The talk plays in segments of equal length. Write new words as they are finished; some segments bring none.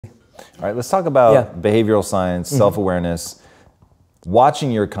All right, let's talk about behavioral science, self-awareness,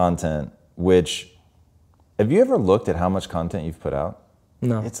 watching your content, which, have you ever looked at how much content you've put out?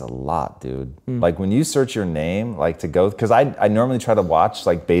 No. It's a lot, dude. Like when you search your name, like to go, because I normally try to watch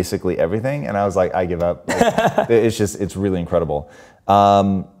like basically everything, and I was like, I give up. Like, it's really incredible.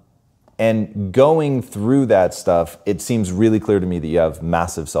 And going through that stuff, it seems really clear to me that you have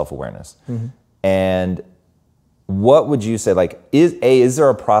massive self-awareness. And what would you say, like, is there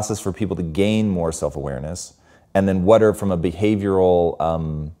a process for people to gain more self-awareness? And then what are, from a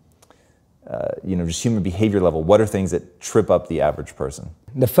behavioral, just human behavior level, what are things that trip up the average person?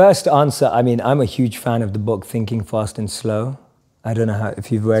 The first answer, I mean, I'm a huge fan of the book Thinking Fast and Slow. I don't know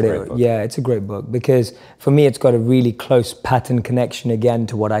if you've read it. Yeah, it's a great book because for me, it's got a really close pattern connection again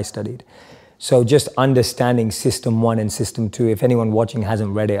to what I studied. So just understanding System 1 and System 2, if anyone watching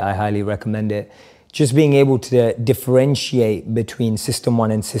hasn't read it, I highly recommend it. Just being able to differentiate between System 1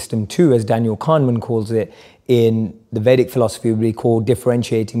 and System 2, as Daniel Kahneman calls it, in the Vedic philosophy would be called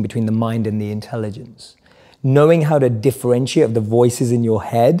differentiating between the mind and the intelligence. Knowing how to differentiate the voices in your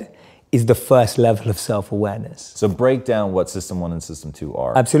head is the first level of self-awareness. So break down what System 1 and System 2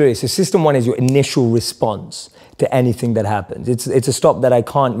 are. Absolutely. So System 1 is your initial response to anything that happens. It's a stop that I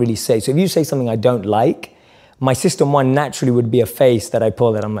can't really say. So if you say something I don't like, my System 1 naturally would be a face that I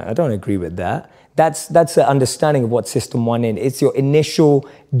pull that I'm like, I don't agree with that. That's the understanding of what System 1 is. It's your initial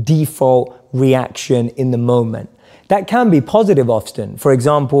default reaction in the moment. That can be positive often. For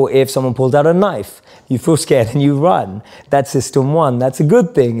example, if someone pulls out a knife, you feel scared and you run. That's System 1. That's a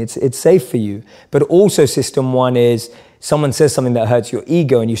good thing. It's safe for you. But also System 1 is someone says something that hurts your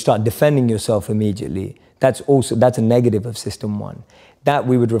ego and you start defending yourself immediately. That's a negative of System 1. That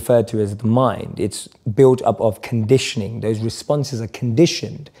we would refer to as the mind. It's built up of conditioning. Those responses are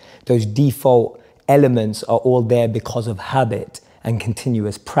conditioned. Those default elements are all there because of habit and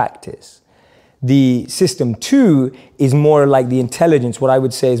continuous practice. The System 2 is more like the intelligence. What I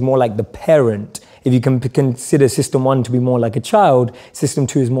would say is more like the parent. If you can consider System 1 to be more like a child, System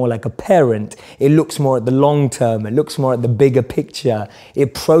 2 is more like a parent. It looks more at the long term. It looks more at the bigger picture.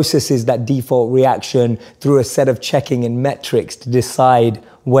 It processes that default reaction through a set of checking and metrics to decide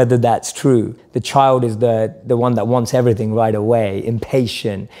whether that's true. The child is the one that wants everything right away,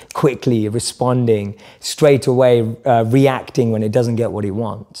 impatient, quickly responding, straight away reacting when it doesn't get what it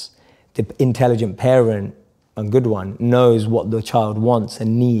wants. The intelligent parent, a good one, knows what the child wants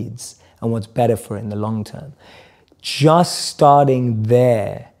and needs and what's better for it in the long term. Just starting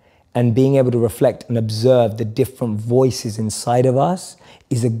there and being able to reflect and observe the different voices inside of us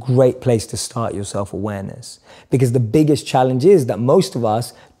is a great place to start your self-awareness. Because the biggest challenge is that most of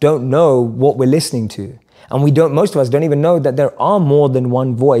us don't know what we're listening to. And most of us don't even know that there are more than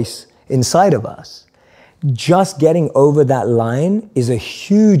one voice inside of us. Just getting over that line is a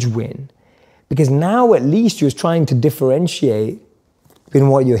huge win, because now at least you're trying to differentiate between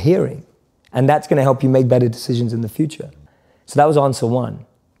what you're hearing, and that's going to help you make better decisions in the future. So that was answer 1.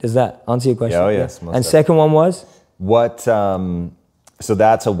 Does that answer your question? Yeah, oh yes. Yeah. And second one was? What, so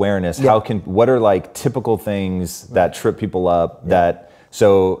that's awareness. Yeah. What are like typical things that trip people up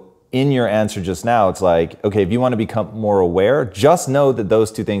so in your answer just now, it's like, okay, if you want to become more aware, just know that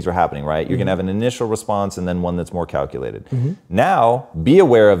those two things are happening, right? You're going to have an initial response and then one that's more calculated. Now, be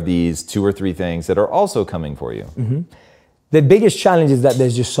aware of these 2 or 3 things that are also coming for you. The biggest challenge is that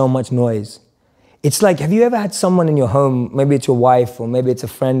there's just so much noise. It's like, have you ever had someone in your home, maybe it's your wife or maybe it's a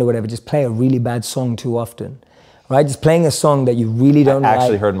friend or whatever, just play a really bad song too often? Right? Just playing a song that you really don't like. I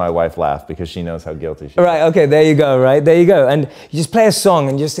actually heard my wife laugh because she knows how guilty she is. Right, okay, there you go, right? There you go. And you just play a song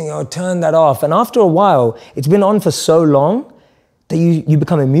and you just think, oh, turn that off. And after a while, it's been on for so long that you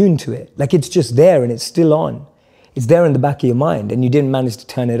become immune to it. Like it's just there and it's still on. It's there in the back of your mind and you didn't manage to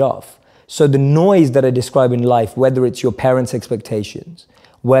turn it off. So the noise that I describe in life, whether it's your parents' expectations,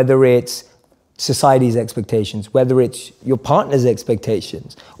 whether it's society's expectations, whether it's your partner's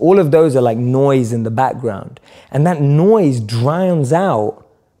expectations, all of those are like noise in the background. And that noise drowns out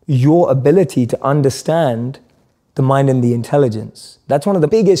your ability to understand the mind and the intelligence. That's one of the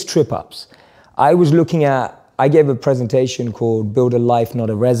biggest trip-ups. I gave a presentation called Build a Life, Not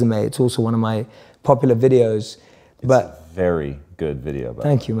a Resume. It's also one of my popular videos. It's a very good video.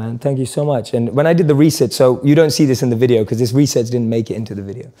 Thank you, man. Thank you so much. And when I did the research, so you don't see this in the video because this research didn't make it into the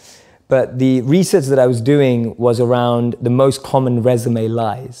video. But the research that I was doing was around the most common resume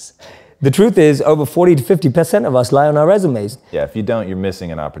lies. The truth is, over 40 to 50% of us lie on our resumes. Yeah, if you don't, you're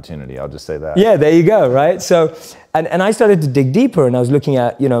missing an opportunity. I'll just say that. Yeah, there you go, right? So, and I started to dig deeper, and I was looking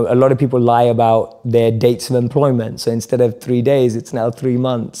at, a lot of people lie about their dates of employment. So instead of 3 days, it's now 3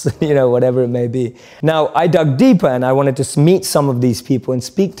 months, whatever it may be. Now, I dug deeper, and I wanted to meet some of these people and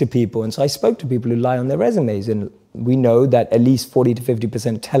speak to people. And so I spoke to people who lie on their resumes, and we know that at least 40 to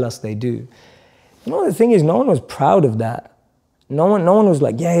 50% tell us they do. The thing is, no one was proud of that. No one was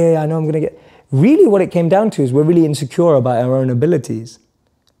like, yeah, I know I'm going to get... Really what it came down to is we're really insecure about our own abilities.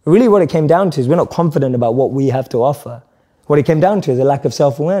 Really what it came down to is we're not confident about what we have to offer. What it came down to is a lack of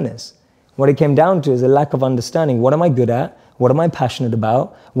self-awareness. What it came down to is a lack of understanding. What am I good at? What am I passionate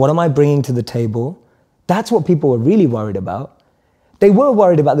about? What am I bringing to the table? That's what people were really worried about. They were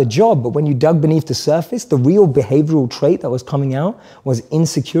worried about the job, but when you dug beneath the surface, the real behavioral trait that was coming out was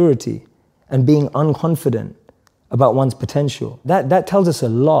insecurity and being unconfident about one's potential. That tells us a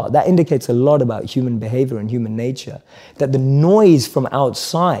lot. That indicates a lot about human behavior and human nature. That the noise from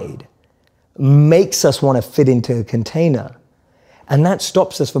outside makes us want to fit into a container. And that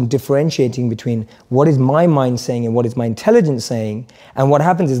stops us from differentiating between what is my mind saying and what is my intelligence saying. And what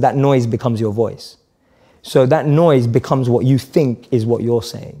happens is that noise becomes your voice. So that noise becomes what you think is what you're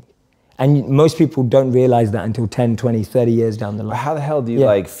saying. And most people don't realize that until 10, 20, 30 years down the line. How the hell do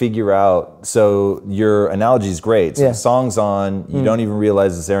you figure out, so your analogy is great. So the song's on, you don't even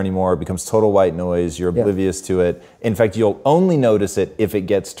realize it's there anymore. It becomes total white noise. You're oblivious to it. In fact, you'll only notice it if it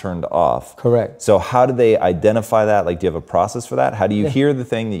gets turned off. Correct. So how do they identify that? Like, do you have a process for that? How do you hear the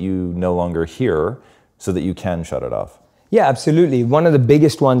thing that you no longer hear so that you can shut it off? Yeah, absolutely. One of the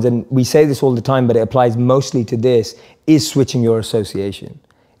biggest ones, and we say this all the time, but it applies mostly to this, is switching your association.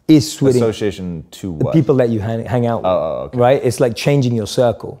 Association to what? The people that you hang out with, okay. Right? It's like changing your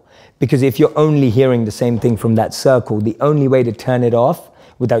circle. Because if you're only hearing the same thing from that circle, the only way to turn it off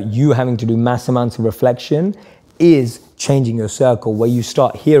without you having to do mass amounts of reflection is changing your circle, where you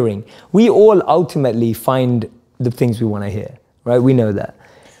start hearing. We all ultimately find the things we want to hear, right? We know that.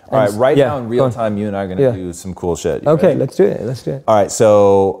 All right, right now in real time, you and I are going to do some cool shit. Okay, let's do it. All right,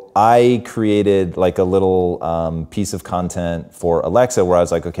 so I created like a little piece of content for Alexa where I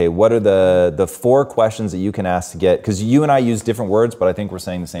was like, okay, what are the 4 questions that you can ask to get, because you and I use different words, but I think we're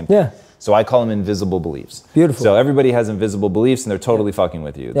saying the same thing. Yeah. So I call them invisible beliefs. Beautiful. So everybody has invisible beliefs and they're totally fucking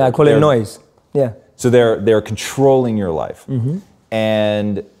with you. Yeah, I call it noise. Yeah. So they're controlling your life. Mm-hmm.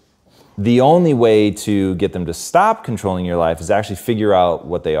 And the only way to get them to stop controlling your life is actually figure out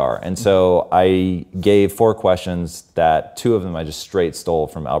what they are. And so I gave 4 questions that 2 of them I just straight stole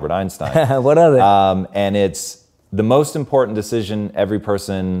from Albert Einstein. What are they? And it's the most important decision every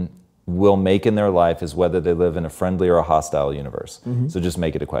person will make in their life is whether they live in a friendly or a hostile universe. Mm-hmm. So just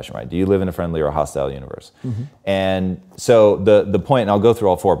make it a question, right? Do you live in a friendly or a hostile universe? Mm-hmm. And so the point, and I'll go through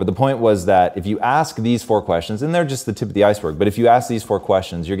all 4, but the point was that if you ask these 4 questions, and they're just the tip of the iceberg, but if you ask these 4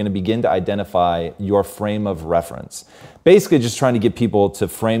 questions, you're going to begin to identify your frame of reference. Basically just trying to get people to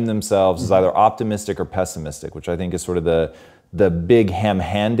frame themselves as either optimistic or pessimistic, which I think is sort of the big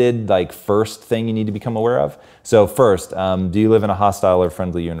ham-handed like first thing you need to become aware of. So first, do you live in a hostile or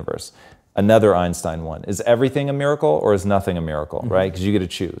friendly universe? Another Einstein one, is everything a miracle or is nothing a miracle, mm-hmm. right? Because you get to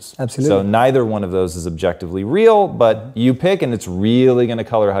choose. Absolutely. So neither one of those is objectively real, but you pick and it's really going to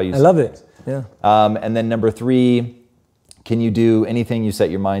color how you see I love things. it, yeah. And then number 3, can you do anything you set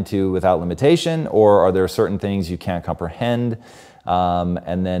your mind to without limitation, or are there certain things you can't comprehend?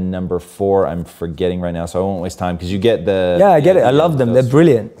 And then number 4, I'm forgetting right now, so I won't waste time because you get the... Yeah, I get it. I love them. They're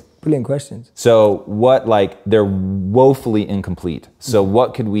brilliant. Brilliant questions. So they're woefully incomplete. So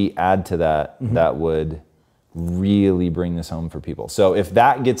what could we add to that that would really bring this home for people? So if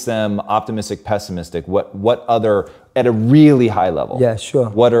that gets them optimistic, pessimistic, what other, at a really high level,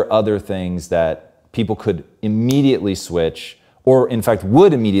 what are other things that people could immediately switch, or in fact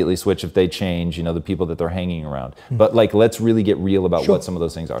would immediately switch if they change, the people that they're hanging around? But let's really get real about what some of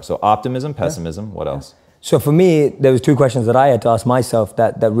those things are. So optimism, pessimism, what else? So for me, there was 2 questions that I had to ask myself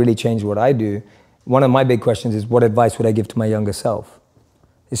that really changed what I do. One of my big questions is, what advice would I give to my younger self?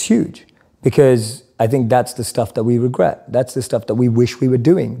 It's huge, because I think that's the stuff that we regret. That's the stuff that we wish we were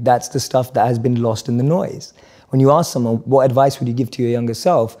doing. That's the stuff that has been lost in the noise. When you ask someone, what advice would you give to your younger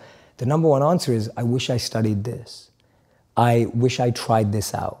self? The number 1 answer is, I wish I studied this. I wish I tried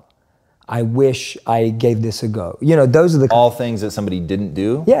this out. I wish I gave this a go. Those are all things that somebody didn't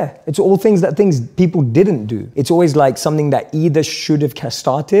do? Yeah, it's all things people didn't do. It's always like something that either should have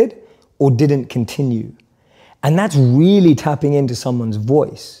started or didn't continue. And that's really tapping into someone's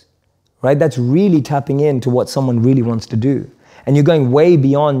voice, right? That's really tapping into what someone really wants to do. And you're going way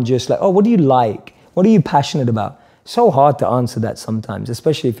beyond just like, oh, what do you like? What are you passionate about? So hard to answer that sometimes,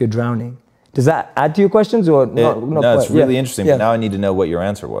 especially if you're drowning. Does that add to your questions or not? No, it's really interesting, but now I need to know what your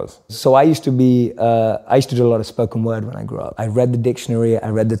answer was. So I used to do a lot of spoken word when I grew up. I read the dictionary, I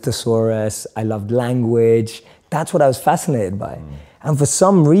read the thesaurus, I loved language. That's what I was fascinated by. And for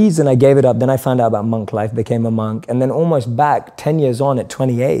some reason I gave it up. Then I found out about monk life, became a monk. And then almost back 10 years on at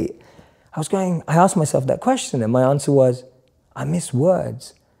 28, I asked myself that question and my answer was, I miss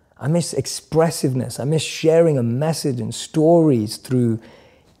words. I miss expressiveness. I miss sharing a message and stories through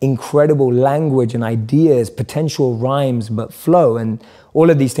incredible language and ideas, potential rhymes, but flow and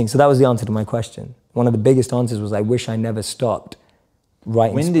all of these things. So that was the answer to my question. One of the biggest answers was, I wish I never stopped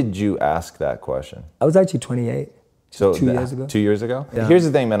writing. When did you ask that question? I was actually 28, so 2 years ago. 2 years ago? Yeah. Here's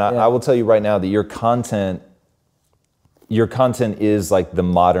the thing, man. I will tell you right now that your content is like the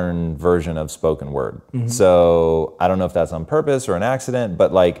modern version of spoken word. So I don't know if that's on purpose or an accident,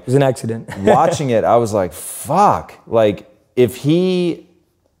 but like... It was an accident. Watching it, I was like, fuck. Like, if he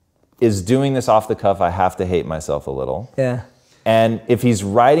is doing this off the cuff, I have to hate myself a little. Yeah. And if he's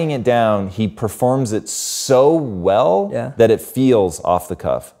writing it down, he performs it so well that it feels off the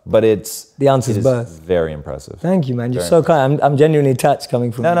cuff. But the answer is both. Very impressive. Thank you, man. You're so kind. I'm genuinely touched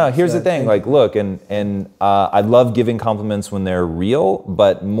coming from you. No, here's the thing. Like, look, and I love giving compliments when they're real,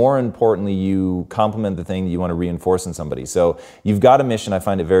 but more importantly, you compliment the thing that you want to reinforce in somebody. So you've got a mission, I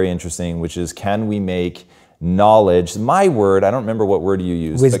find it very interesting, which is, can we make knowledge, my word, I don't remember what word you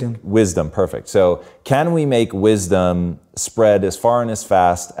used. Wisdom. Wisdom, perfect. So can we make wisdom spread as far and as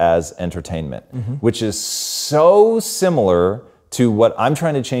fast as entertainment, which is so similar to what I'm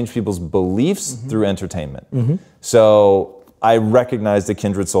trying to change people's beliefs through entertainment. So I recognized a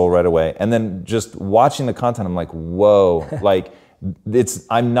kindred soul right away. And then just watching the content, I'm like, whoa, like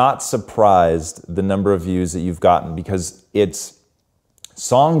I'm not surprised the number of views that you've gotten, because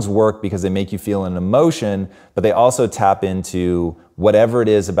songs work because they make you feel an emotion, but they also tap into whatever it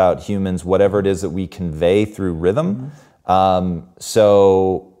is about humans, whatever it is that we convey through rhythm.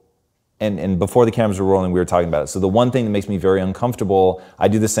 And before the cameras were rolling, we were talking about it. So the one thing that makes me very uncomfortable, I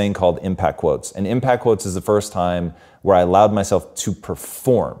do this thing called impact quotes. And impact quotes is the first time where I allowed myself to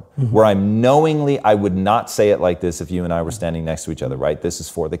perform, where I would not say it like this if you and I were standing next to each other, right? This is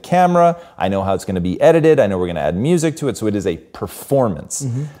for the camera. I know how it's going to be edited. I know we're going to add music to it. So it is a performance.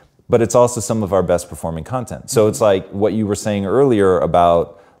 But it's also some of our best performing content. So it's like what you were saying earlier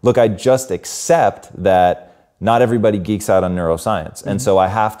about, look, I just accept that not everybody geeks out on neuroscience. And so I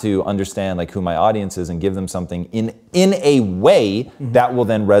have to understand like who my audience is and give them something in a way that will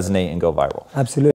then resonate and go viral. Absolutely.